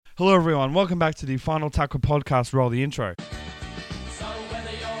Hello everyone, welcome back to the Final Tackle podcast. Roll the intro. So whether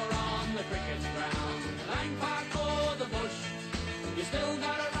you're on the cricket ground, Lang Park or the bush, you still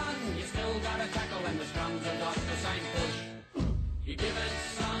gotta run, you still gotta tackle, and the scrums have got the same push. You give it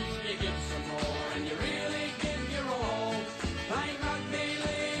some, you give some more, and you really give your all. Playing rugby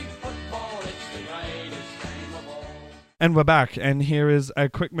league football, it's the greatest game of all. And we're back, and here is a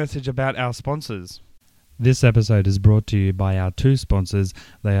quick message about our sponsors. This episode is brought to you by our two sponsors.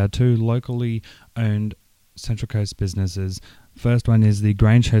 They are two locally owned Central Coast businesses. First one is the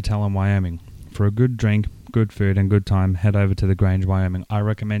Grange Hotel in Wyoming. For a good drink, good food and good time, head over to the Grange, Wyoming. I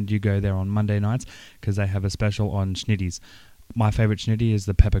recommend you go there on Monday nights because they have a special on schnitties. My favourite schnitty is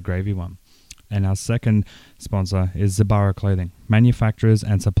the pepper gravy one. And our second sponsor is Zabara Clothing, manufacturers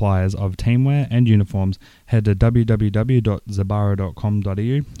and suppliers of teamwear and uniforms. Head to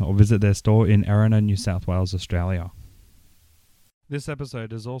www.zabara.com.au or visit their store in Erina, New South Wales, Australia. This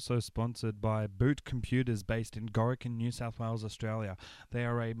episode is also sponsored by Boot Computers based in Gorican, New South Wales, Australia. They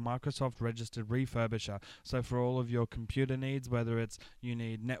are a Microsoft registered refurbisher. So for all of your computer needs, whether it's you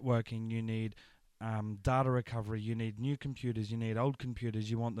need networking, you need data recovery, you need new computers, you need old computers,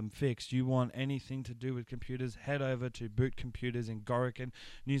 you want them fixed, you want anything to do with computers, head over to Boot Computers in Gorican,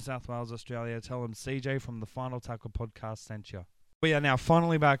 New South Wales, Australia. Tell them CJ from the Final Tackle podcast sent you. We are now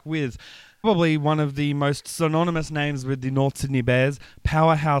finally back with probably one of the most synonymous names with the North Sydney Bears,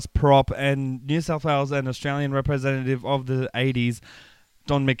 powerhouse prop and New South Wales and Australian representative of the 80s,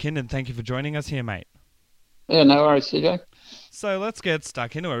 Don McKinnon. Thank you for joining us here, mate. Yeah, no worries, CJ. So let's get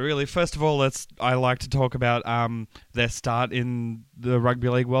stuck into it, really. First of all, I like to talk about their start in the rugby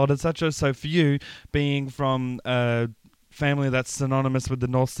league world, etc. So for you, being from a family that's synonymous with the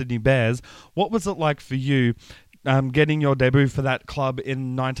North Sydney Bears, what was it like for you getting your debut for that club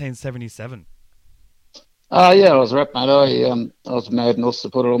in 1977? I was a rep, mate. I was married North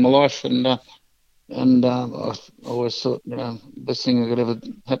supporter all my life, and I always thought, best thing that could ever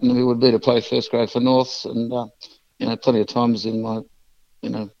happen to me would be to play first grade for Norths, and plenty of times in my,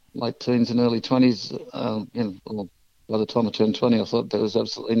 late teens and early 20s, by the time I turned 20, I thought there was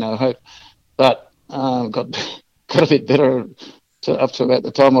absolutely no hope. But got a bit better up to about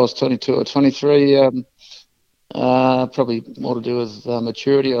the time I was 22 or 23. Probably more to do with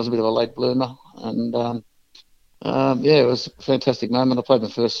maturity. I was a bit of a late bloomer, and it was a fantastic moment. I played my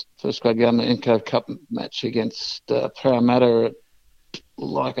first grade game in the Enco Cup match against Parramatta at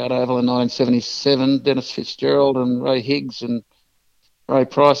Leichhardt Oval in 1977. Dennis Fitzgerald and Ray Higgs and Ray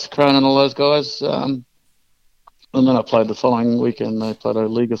Price, Crone and all those guys. And then I played the following weekend. They played a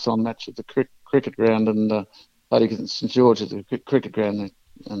Leagueathon match at the cricket ground and played against St George at the cricket ground.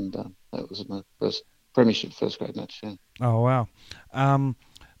 And that was my first premiership first grade match. Yeah. Oh, wow.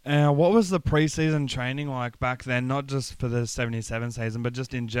 What was the pre-season training like back then, not just for the 77 season, but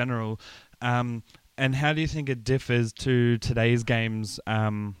just in general? And how do you think it differs to today's game's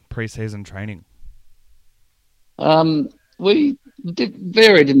pre-season training? We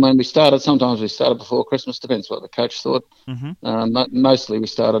varied in when we started. Sometimes we started before Christmas, depends what the coach thought. Mm-hmm. Mostly we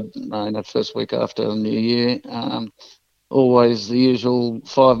started in that first week after New Year. Always the usual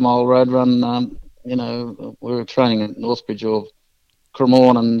 5-mile road run. We were training at Northbridge or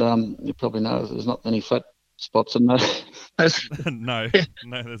Cremorne, and you probably know there's not many flat spots in those. No, there's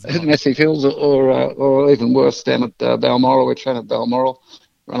not. Massive hills, or even worse, down at Balmoral. We train at Balmoral,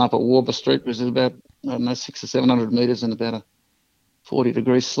 run up at Warber Street, which is about 600 or 700 metres and about a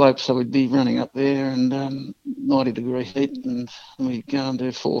 40-degree slope. So we'd be running up there and 90-degree heat, and we'd go and do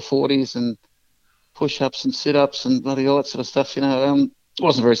 440s and push-ups and sit-ups and bloody all that sort of stuff. It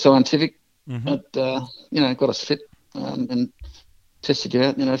wasn't very scientific, Mm-hmm. but got us fit and tested you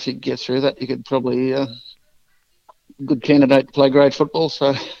out. If you get through that, you could probably good candidate to play grade football.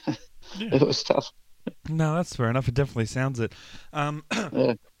 So it was tough. No, that's fair enough. It definitely sounds it.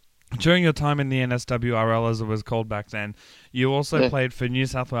 Yeah. During your time in the NSWRL, as it was called back then, you also played for New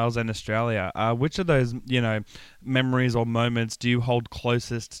South Wales and Australia. Which of those, memories or moments do you hold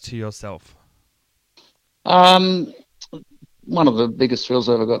closest to yourself? One of the biggest thrills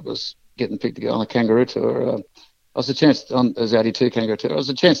I ever got was getting picked to go on a kangaroo tour. I was a chance on as 82 kangaroo tour. I was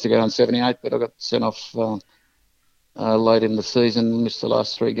a chance to go on 78, but I got sent off late in the season. Missed the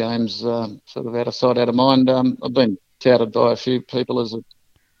last 3 games, sort of out of sight, out of mind. I've been touted by a few people as a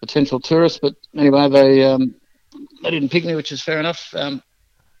potential tourist, but anyway, they didn't pick me, which is fair enough. Then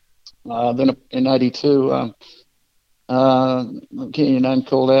in 82, your name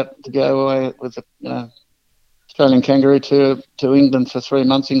called out to go away with the Australian kangaroo to England for 3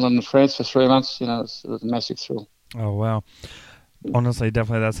 months, England and France for 3 months. It was a massive thrill. Oh, wow. Honestly,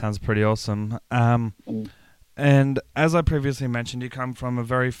 definitely that sounds pretty awesome. And as I previously mentioned, you come from a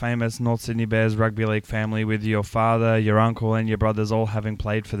very famous North Sydney Bears rugby league family with your father, your uncle, and your brothers all having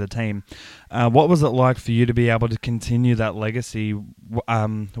played for the team. What was it like for you to be able to continue that legacy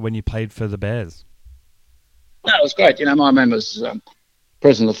when you played for the Bears? No, it was great. My man was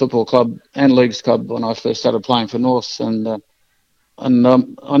president of the football club and leagues club when I first started playing for North, and I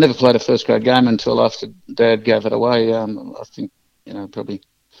never played a first grade game until after Dad gave it away. I think probably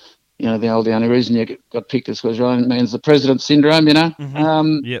the only reason you got picked is because your own man's the president syndrome.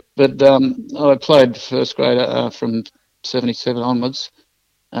 Mm-hmm. Yep. But I played first grade from '77 onwards,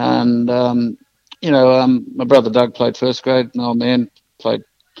 and my brother Doug played first grade. My old man played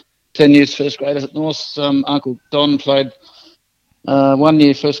 10 years first grade at North. Uncle Don played 1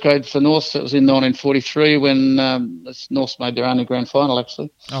 year first grade for North. It was in 1943 when North made their only grand final,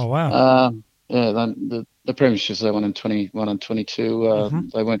 actually. Oh, wow. Yeah, the premierships they won in 21 and 22. Mm-hmm.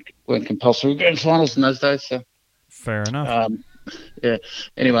 They weren't compulsory grand finals in those days. So fair enough. Yeah.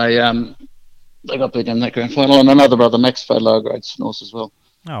 Anyway, they got beat in that grand final, and another brother Max played lower grades for North as well.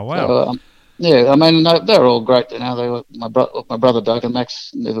 Oh, wow. So, yeah, I mean they were all great. They were my brother Doug and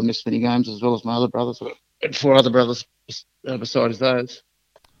Max never missed many games, as well as my other brothers. And 4 other brothers besides those,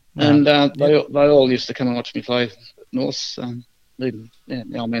 and they all used to come and watch me play at North. The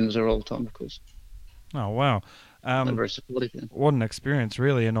old men was there all the time, of course. Oh, wow. They're very supportive. Yeah. What an experience,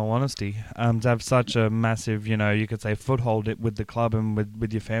 really, in all honesty. To have such a massive, you could say, foothold with the club and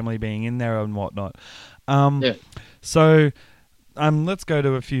with your family being in there and whatnot. Yeah. So, let's go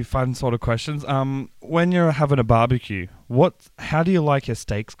to a few fun sort of questions. When you're having a barbecue, how do you like your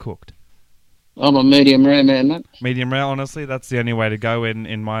steaks cooked? I'm a medium rare man, mate. Medium rare, honestly, that's the only way to go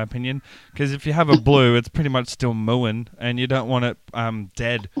in my opinion. Because if you have a blue, it's pretty much still mooing, and you don't want it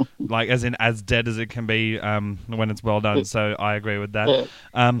dead, like as dead as it can be when it's well done. So I agree with that.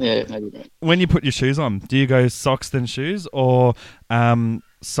 Yeah, when you put your shoes on, do you go socks then shoes, or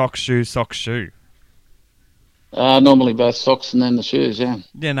sock shoe? Normally both socks and then the shoes. Yeah.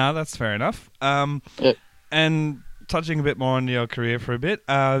 Yeah, no, that's fair enough. Yeah. And touching a bit more on your career for a bit,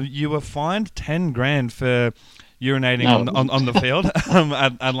 you were fined $10,000 for urinating on the field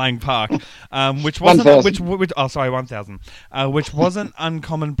at Lang Park, which wasn't 1,000, which wasn't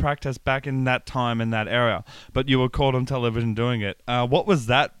uncommon practice back in that time in that area. But you were caught on television doing it. What was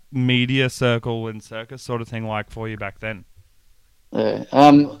that media circle and circus sort of thing like for you back then? I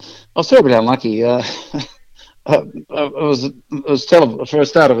was terribly unlucky. It was for a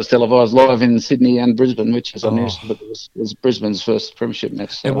start. It was televised live in Sydney and Brisbane, which is unusual. But it was Brisbane's first premiership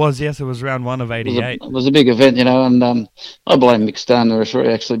match. So it was, yes. It was round 1 of '88. It was a big event, and I blame Mick Stone, the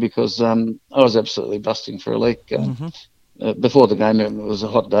referee, actually, because I was absolutely busting for a leak. Before the game, it was a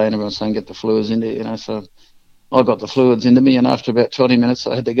hot day, and everyone was saying get the fluids into you. So I got the fluids into me, and after about 20 minutes,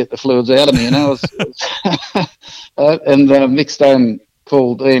 I had to get the fluids out of me. And Mick Stone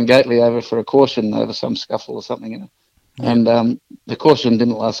called Ian Gately over for a caution over some scuffle or something, and the caution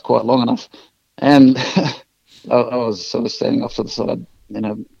didn't last quite long enough, and I was sort of standing off to the side,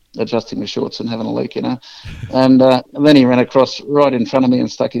 adjusting my shorts and having a leak, and then he ran across right in front of me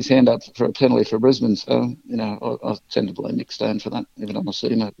and stuck his hand up for a penalty for Brisbane. So I tend to blame Mick Stone for that. Every time I see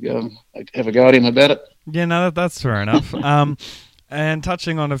him, I have a go at him about it. Yeah, no, that's fair enough. And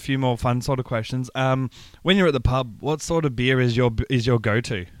touching on a few more fun sort of questions, when you're at the pub, what sort of beer is your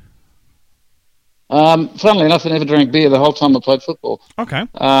go-to? Funnily enough, I never drank beer the whole time I played football. Okay.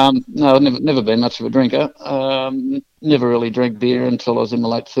 No, I've never been much of a drinker. Never really drank beer until I was in my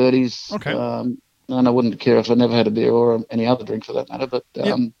late 30s. Okay. And I wouldn't care if I never had a beer or any other drink for that matter. But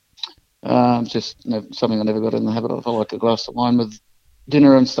just something I never got in the habit of. I like a glass of wine with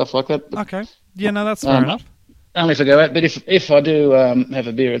dinner and stuff like that. But, okay. Yeah, no, that's fair enough. Only if I go out, but if I do have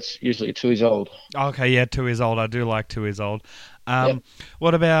a beer, it's usually 2 years old. Okay, yeah, 2 years old. I do like 2 years old.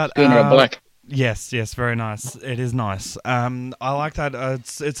 What about Schooner Black? Yes, very nice. It is nice. I like that.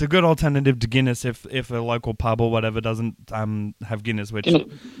 It's a good alternative to Guinness if a local pub or whatever doesn't have Guinness. Which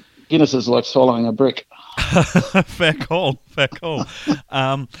Guinness is like swallowing a brick. Fair call.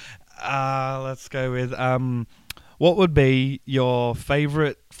 Let's go with what would be your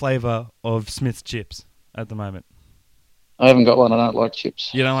favourite flavour of Smith's chips at the moment? I haven't got one. I don't like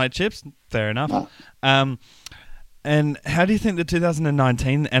chips. You don't like chips? Fair enough. No. And how do you think the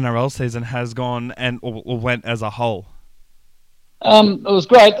 2019 NRL season has gone or went as a whole? It was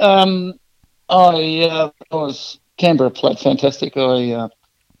great. Canberra played fantastic. They were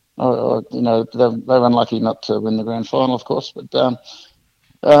unlucky not to win the grand final, of course, but it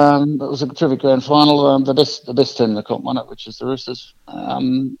was a terrific grand final. The best team in the comp won it, which is the Roosters.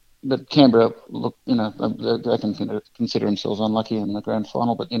 But Canberra, look, they can consider themselves unlucky in the grand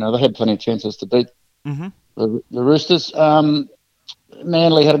final. But they had plenty of chances to beat Mm-hmm. The Roosters.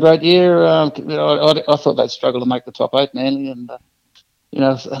 Manly had a great year. I thought they'd struggle to make the top 8, Manly, and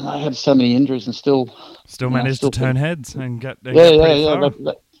and they had so many injuries and still Managed to turn heads and get pretty yeah. far.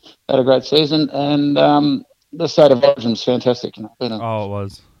 They had a great season, and the state of origin was fantastic. It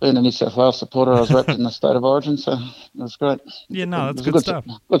was. Being a New South Wales supporter, I was wrapped in the state of origin, so it was great. Yeah, no, that's it was good stuff.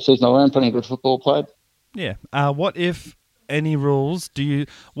 Good season all around. Plenty of good football played. Yeah. What if any rules?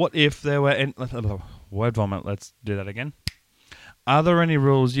 What if there were word vomit? Let's do that again. Are there any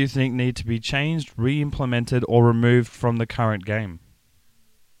rules you think need to be changed, re-implemented, or removed from the current game?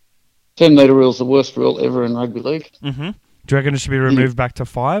 10-metre rule is the worst rule ever in rugby league. Mm-hmm. Do you reckon it should be removed back to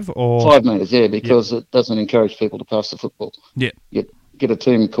 5 or 5 metres? Yeah, because it doesn't encourage people to pass the football. Yeah. You get a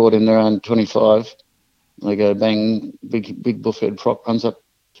team caught in their own 25, they go bang, big buffhead prop runs up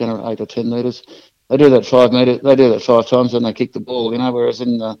 10 or 8 or 10 metres. They do that 5 metres. They do that 5 times, and they kick the ball. Whereas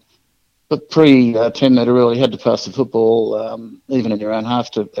in the pre 10-metre rule, you had to pass the football even in your own half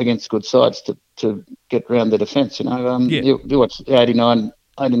against good sides to get around the defence. You watch the 89,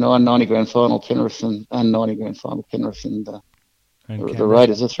 90 grand final Penrith and 90 grand final Penrith and the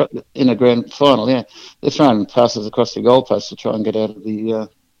Raiders. In a grand final, they're throwing passes across the goalpost to try and get out of the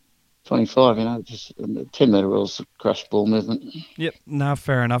 25. Just the 10-metre rules crush ball movement. Yep, no,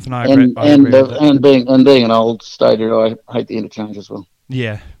 fair enough, and I agree with that. And being an old stadium, I hate the interchange as well.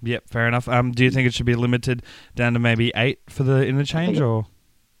 Yeah, yep, fair enough. Do you think it should be limited down to maybe 8 for the interchange, or?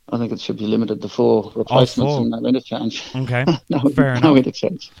 I think it should be limited to 4 replacements and no interchange. Okay, fair enough. No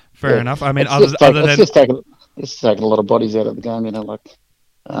interchange. Fair enough. I mean, it's taking a lot of bodies out of the game.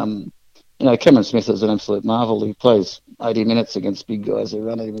 Cameron Smith is an absolute marvel. He plays 80 minutes against big guys who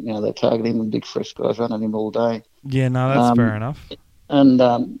run at him. They target him, and big fresh guys run at him all day. Yeah, no, that's fair enough. And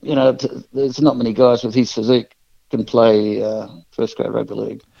there's not many guys with his physique can play first grade rugby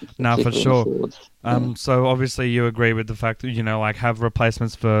league. No, for sure. So obviously you agree with the fact that, have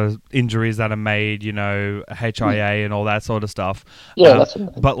replacements for injuries that are made, HIA and all that sort of stuff. Yeah, that's right.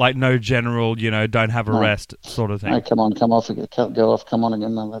 But no general, don't have a rest sort of thing. No, come on, come off, go off, come on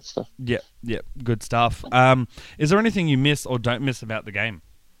again, all that stuff. Yep, good stuff. Is there anything you miss or don't miss about the game?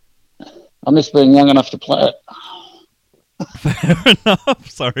 I miss being young enough to play it. Fair enough.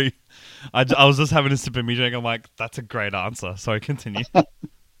 Sorry. I was just having a sip of me drink. I'm like, that's a great answer. Sorry, continue.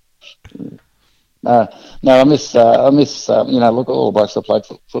 No, I miss. Look, all the blokes I played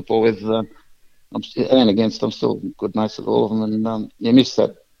football with, and against, I'm still good mates with all of them, and you miss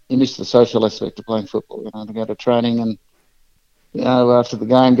that. You miss the social aspect of playing football. To go to training and after the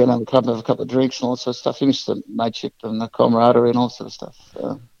game, go down to the club, have a couple of drinks and all that sort of stuff. You miss the mateship and the camaraderie and all that sort of stuff.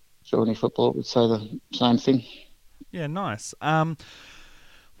 Sure, any football would say the same thing. Yeah, nice.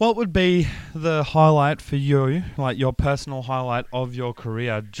 What would be the highlight for you, like your personal highlight of your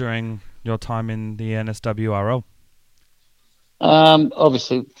career during your time in the NSWRL?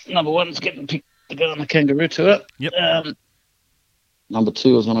 Obviously, number 1 is getting picked to go on the Kangaroo tour. Yep. Number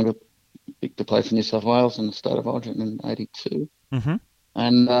 2 is when I got picked to play for New South Wales in the state of origin in '82. Mm-hmm.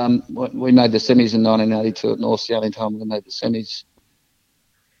 And we made the semis in 1982 at North. The only time we made the semis.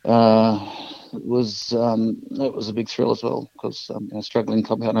 It was a big thrill as well because struggling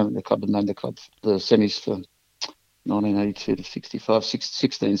club. I don't know the club had made the semis for 1982 to 65,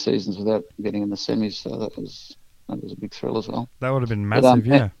 16 seasons without getting in the semis. So that was a big thrill as well. That would have been massive,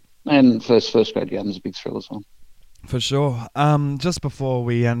 yeah. And first grade game was a big thrill as well. For sure. Just before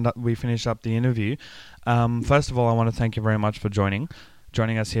we finish up the interview, first of all, I want to thank you very much for joining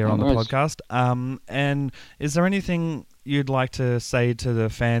us here on the podcast. And is there anything you'd like to say to the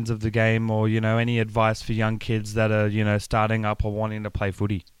fans of the game, or any advice for young kids that are starting up or wanting to play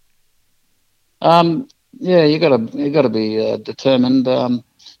footy? Yeah, you gotta be determined. And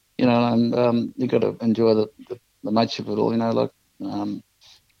you gotta enjoy the mateship of it all.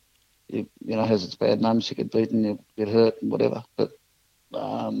 It has its bad moments. You get beaten, you get hurt, and whatever. But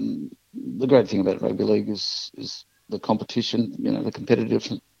the great thing about rugby league is the competition. The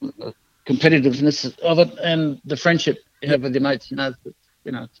competitiveness of it, and the friendship you have with your mates.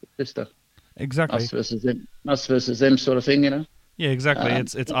 It's just exactly us versus them sort of thing. Yeah, exactly.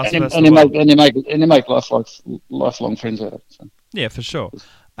 It's us and versus you make lifelong friends out of it. So. Yeah, for sure.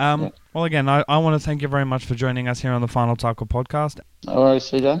 Well, again, I want to thank you very much for joining us here on the Final Tackle podcast. All right,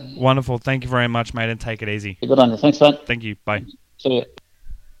 CJ. Wonderful. Thank you very much, mate, and take it easy. Good on you. Thanks, mate. Thank you. Bye. See you.